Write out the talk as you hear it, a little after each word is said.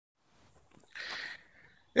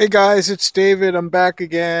Hey guys, it's David. I'm back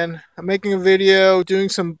again. I'm making a video doing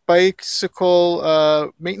some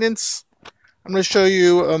bicycle maintenance. I'm going to show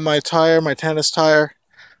you my tire, my Tannus tire,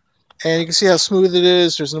 and you can see how smooth it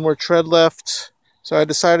is. There's no more tread left. So I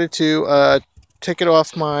decided to take it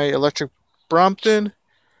off my electric Brompton,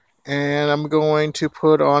 and I'm going to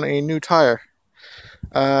put on a new tire.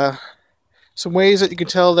 Uh, some ways that you can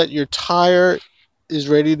tell that your tire is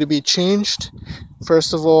ready to be changed.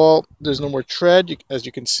 First of all, there's no more tread, as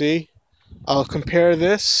you can see. I'll compare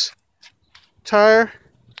this tire,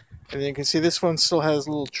 and you can see this one still has a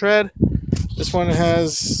little tread. This one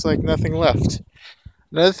has like nothing left.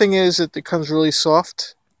 Another thing is that it becomes really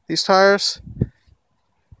soft, these tires. And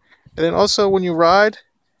then also when you ride,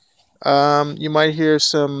 you might hear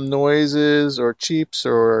some noises or cheeps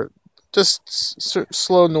or just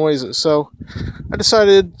slow noises. So I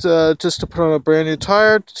decided just to put on a brand new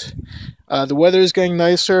tire. The weather is getting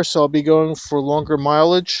nicer, so I'll be going for longer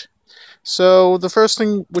mileage. So the first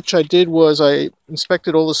thing which I did was I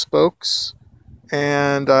inspected all the spokes,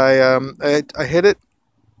 and I hit it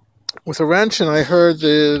with a wrench, and I heard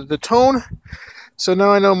the tone. So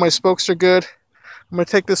now I know my spokes are good. I'm going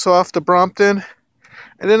to take this off the Brompton,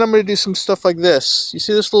 and then I'm going to do some stuff like this. You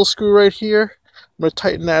see this little screw right here? I'm going to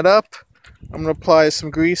tighten that up. I'm going to apply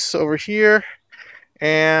some grease over here,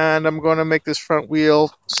 and I'm going to make this front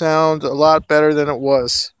wheel sound a lot better than it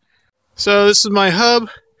was. So this is my hub.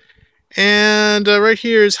 And right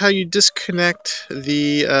here is how you disconnect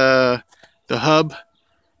the hub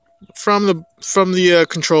from the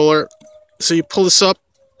controller. So you pull this up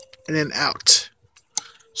and then out.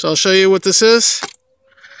 So I'll show you what this is.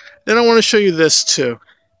 Then I want to show you this too.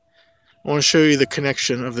 I want to show you the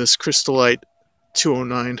connection of this Crystalite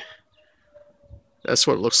 209. That's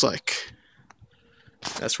what it looks like.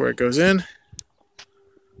 That's where it goes in.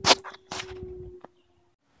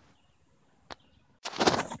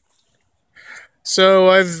 So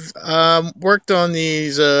I've worked on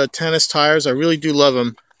these Tannus tires. I really do love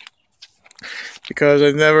them because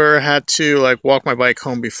I've never had to like walk my bike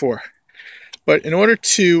home before. But in order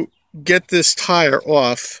to get this tire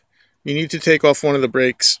off, you need to take off one of the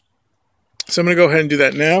brakes. So I'm going to go ahead and do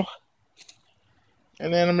that now.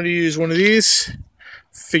 And then I'm going to use one of these,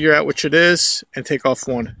 figure out which it is, and take off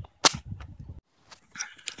one.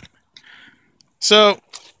 So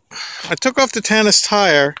I took off the Tannus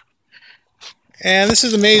tire, and this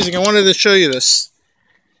is amazing. I wanted to show you this.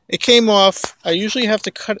 It came off. I usually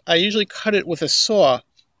cut it with a saw,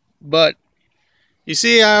 but you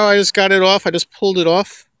see how I just got it off? I just pulled it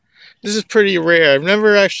off. This is pretty rare. I've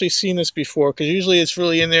never actually seen this before because usually it's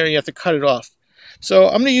really in there and you have to cut it off. So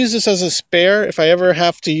I'm going to use this as a spare if I ever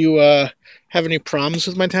have to have any problems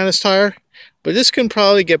with my Tannus tire. But this can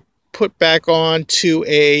probably get put back on to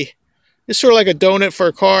it's sort of like a donut for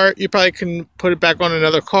a car. You probably can put it back on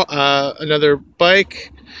another car, another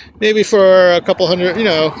bike, maybe for a couple hundred,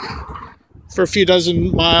 for a few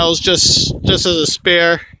dozen miles, just as a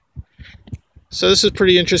spare. So this is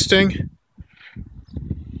pretty interesting.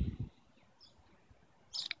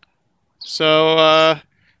 So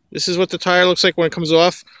this is what the tire looks like when it comes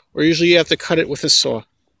off, or usually you have to cut it with a saw.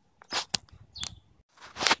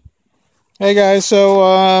 Hey guys,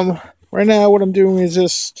 so right now what I'm doing is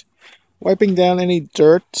just wiping down any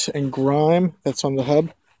dirt and grime that's on the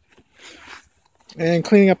hub, and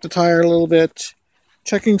cleaning up the tire a little bit,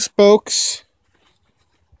 checking spokes,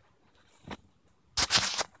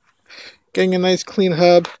 getting a nice clean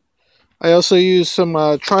hub. I also use some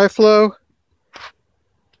Tri-Flow.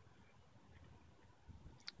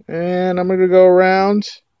 And I'm going to go around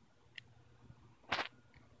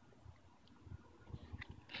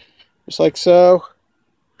just like so.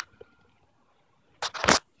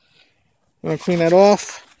 I'm going to clean that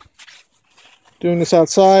off. Doing this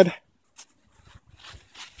outside.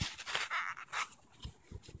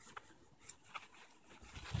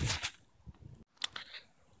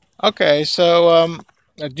 Okay, so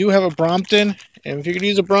I do have a Brompton, and if you could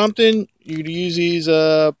use a Brompton, you could use these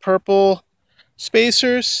purple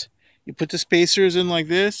spacers. You put the spacers in like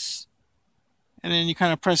this, and then you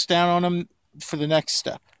kind of press down on them for the next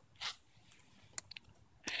step.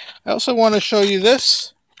 I also want to show you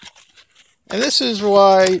this, and this is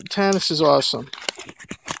why Tannus is awesome.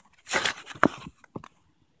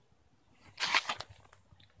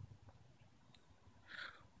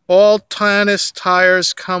 All Tannus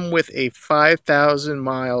tires come with a 5,000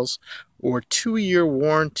 miles or 2-year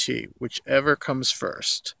warranty, whichever comes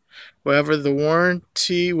first. However, the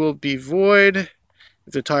warranty will be void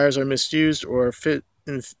if the tires are misused or fitted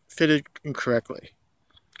incorrectly.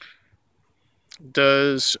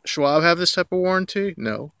 Does Schwab have this type of warranty?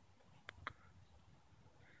 No.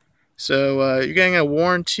 So you're getting a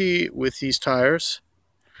warranty with these tires.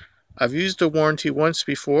 I've used a warranty once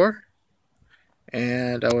before,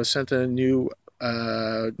 and I was sent a new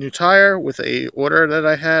tire with a order that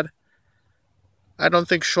I had. I don't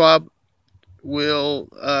think Schwab will.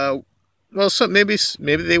 Well, maybe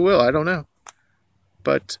they will. I don't know.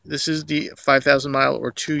 But this is the 5,000 mile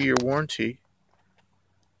or 2-year warranty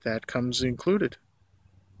that comes included.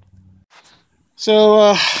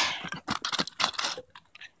 So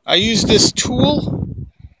I use this tool,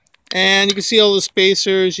 and you can see all the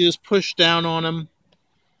spacers. You just push down on them,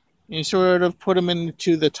 and you sort of put them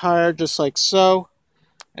into the tire just like so.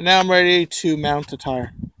 And now I'm ready to mount the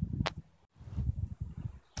tire.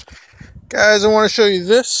 Guys, I want to show you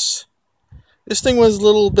this. This thing was a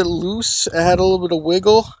little bit loose. It had a little bit of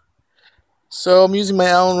wiggle. So I'm using my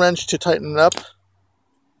Allen wrench to tighten it up.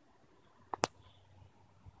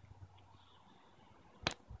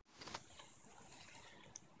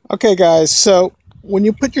 Okay guys, so when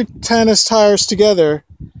you put your Tannus tires together,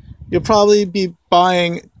 you'll probably be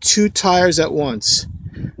buying 2 tires at once.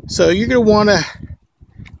 So you're going to want to,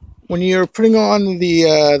 when you're putting on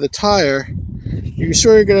the tire, you're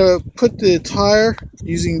sort of going to put the tire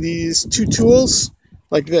using these 2 tools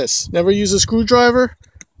like this. Never use a screwdriver.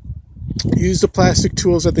 Use the plastic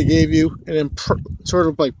tools that they gave you, and then sort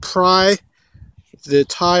of like pry the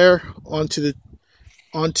tire onto the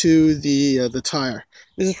tire.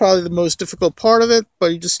 This is probably the most difficult part of it,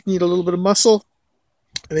 but you just need a little bit of muscle,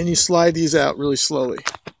 and then you slide these out really slowly.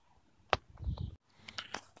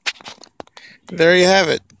 There you have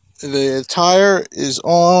it. The tire is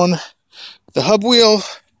on the hub wheel,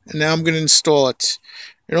 and now I'm going to install it.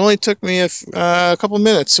 It only took me a couple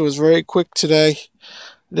minutes. It was very quick today.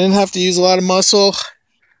 I didn't have to use a lot of muscle.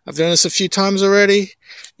 I've done this a few times already.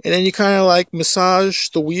 And then you kind of like massage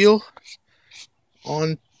the wheel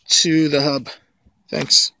onto the hub.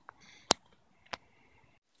 Thanks.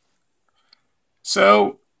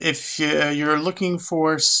 So if you're looking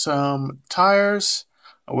for some tires,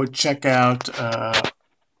 I would check out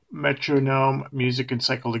Metronome Music and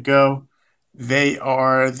Cycle to Go. They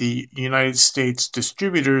are the United States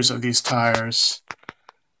distributors of these tires.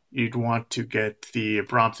 You'd want to get the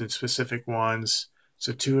Brompton specific ones.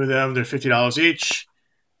 So 2 of them, they're $50 each.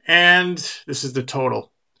 And this is the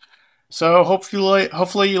total. So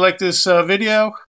hopefully you like this video.